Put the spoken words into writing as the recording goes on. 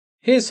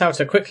Here's how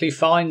to quickly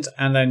find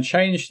and then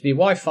change the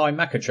Wi-Fi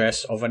MAC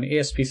address of an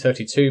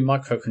ESP32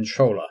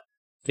 microcontroller.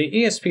 The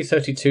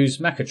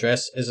ESP32's MAC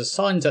address is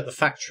assigned at the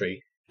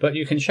factory, but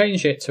you can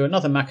change it to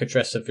another MAC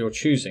address of your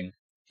choosing.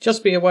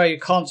 Just be aware you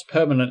can't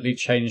permanently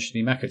change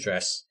the MAC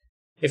address.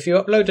 If you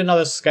upload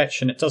another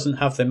sketch and it doesn't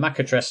have the MAC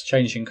address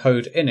changing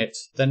code in it,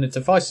 then the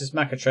device's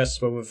MAC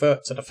address will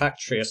revert to the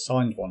factory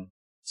assigned one.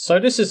 So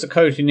this is the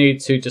code you need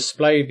to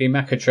display the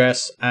MAC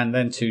address and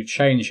then to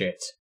change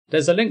it.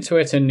 There's a link to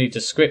it in the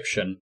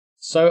description.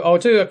 So I'll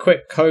do a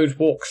quick code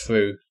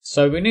walkthrough.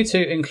 So we need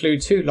to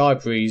include two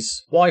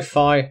libraries,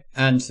 Wi-Fi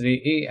and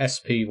the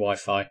ESP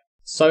Wi-Fi.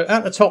 So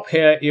at the top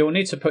here, you'll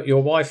need to put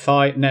your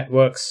Wi-Fi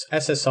network's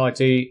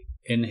SSID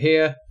in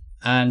here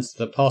and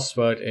the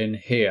password in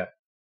here.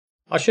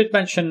 I should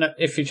mention that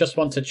if you just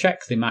want to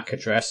check the MAC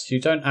address, you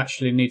don't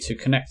actually need to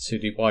connect to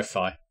the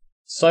Wi-Fi.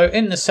 So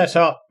in the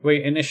setup,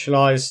 we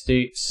initialize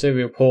the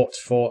serial port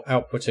for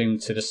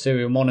outputting to the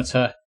serial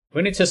monitor.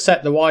 We need to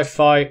set the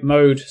Wi-Fi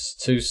mode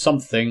to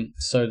something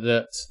so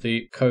that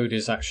the code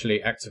is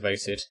actually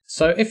activated.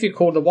 So if you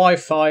call the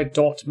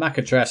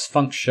Wi-Fi.MACaddress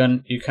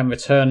function, you can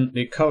return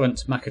the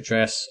current MAC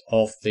address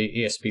of the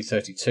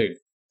ESP32.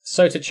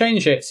 So to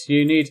change it,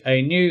 you need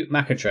a new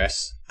MAC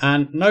address.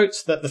 And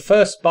note that the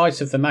first byte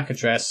of the MAC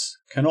address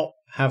cannot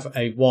have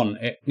a 1.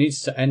 It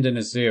needs to end in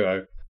a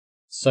 0.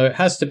 So it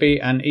has to be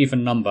an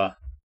even number.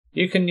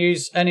 You can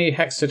use any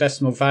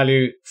hexadecimal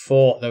value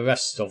for the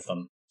rest of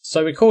them.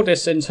 So we call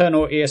this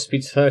internal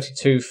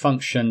ESP32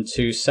 function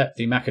to set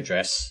the MAC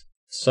address.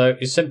 So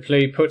you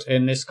simply put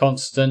in this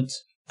constant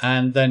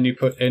and then you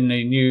put in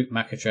the new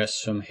MAC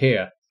address from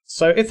here.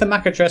 So if the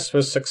MAC address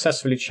was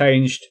successfully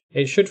changed,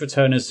 it should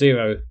return a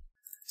 0.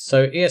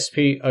 So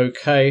ESP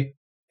OK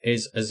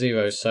is a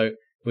 0, so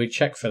we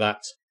check for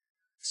that.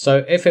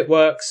 So if it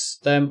works,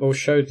 then we'll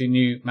show the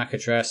new MAC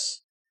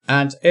address.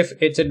 And if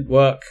it didn't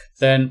work,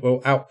 then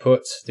we'll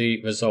output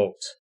the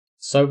result.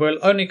 So we'll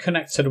only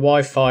connect to the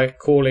Wi-Fi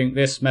calling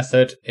this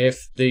method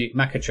if the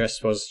MAC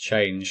address was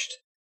changed.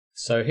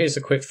 So here's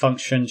a quick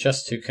function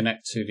just to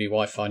connect to the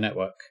Wi-Fi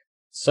network.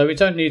 So we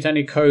don't need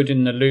any code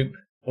in the loop,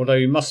 although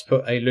you must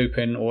put a loop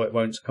in or it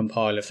won't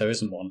compile if there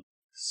isn't one.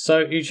 So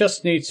you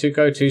just need to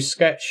go to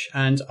Sketch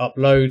and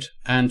Upload,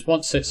 and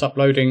once it's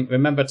uploading,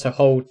 remember to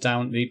hold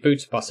down the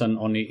boot button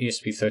on the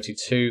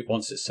ESP32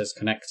 once it says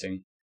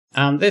connecting.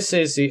 And this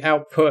is the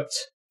output.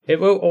 It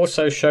will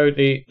also show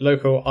the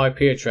local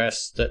IP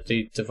address that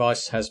the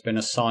device has been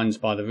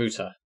assigned by the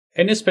router.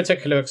 In this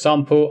particular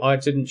example, I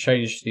didn't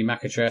change the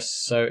MAC address,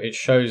 so it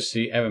shows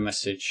the error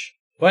message.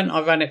 When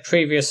I ran it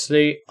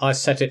previously, I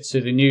set it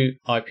to the new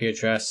IP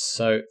address,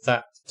 so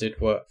that did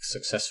work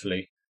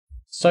successfully.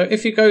 So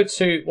if you go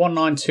to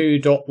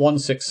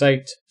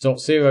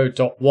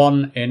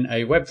 192.168.0.1 in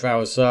a web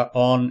browser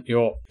on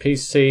your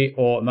PC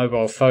or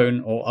mobile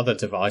phone or other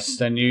device,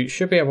 then you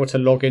should be able to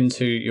log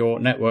into your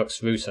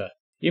network's router.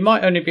 You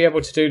might only be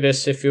able to do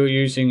this if you're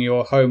using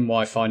your home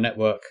Wi-Fi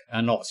network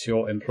and not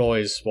your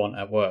employee's one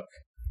at work.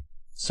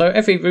 So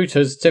every router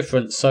is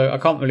different, so I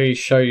can't really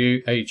show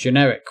you a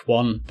generic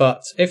one,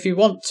 but if you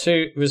want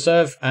to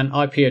reserve an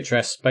IP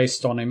address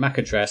based on a MAC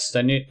address,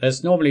 then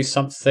there's normally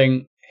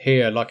something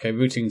here like a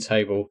routing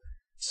table.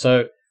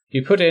 So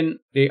you put in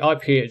the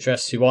IP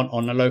address you want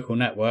on the local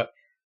network,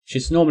 which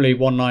is normally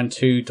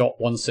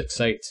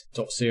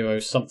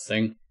 192.168.0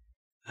 something,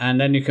 and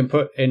then you can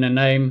put in a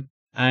name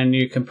and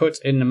you can put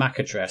in the MAC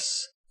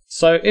address.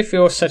 So if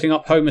you're setting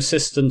up Home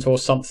Assistant or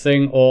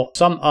something, or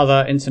some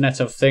other Internet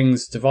of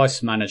Things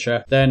device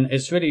manager, then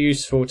it's really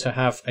useful to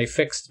have a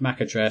fixed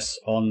MAC address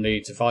on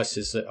the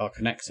devices that are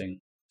connecting.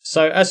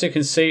 So as you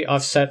can see,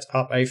 I've set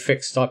up a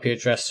fixed IP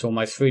address for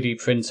my 3D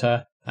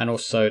printer and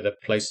also the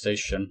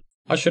PlayStation.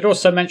 I should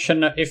also mention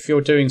that if you're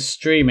doing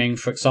streaming,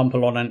 for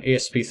example on an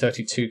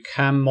ESP32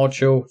 CAM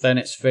module, then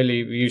it's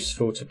really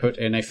useful to put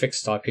in a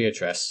fixed IP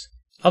address.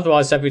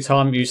 Otherwise, every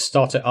time you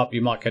start it up,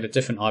 you might get a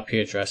different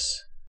IP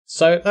address.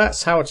 So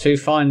that's how to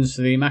find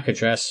the MAC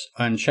address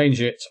and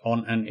change it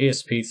on an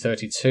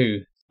ESP32.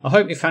 I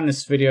hope you found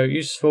this video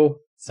useful.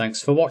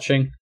 Thanks for watching.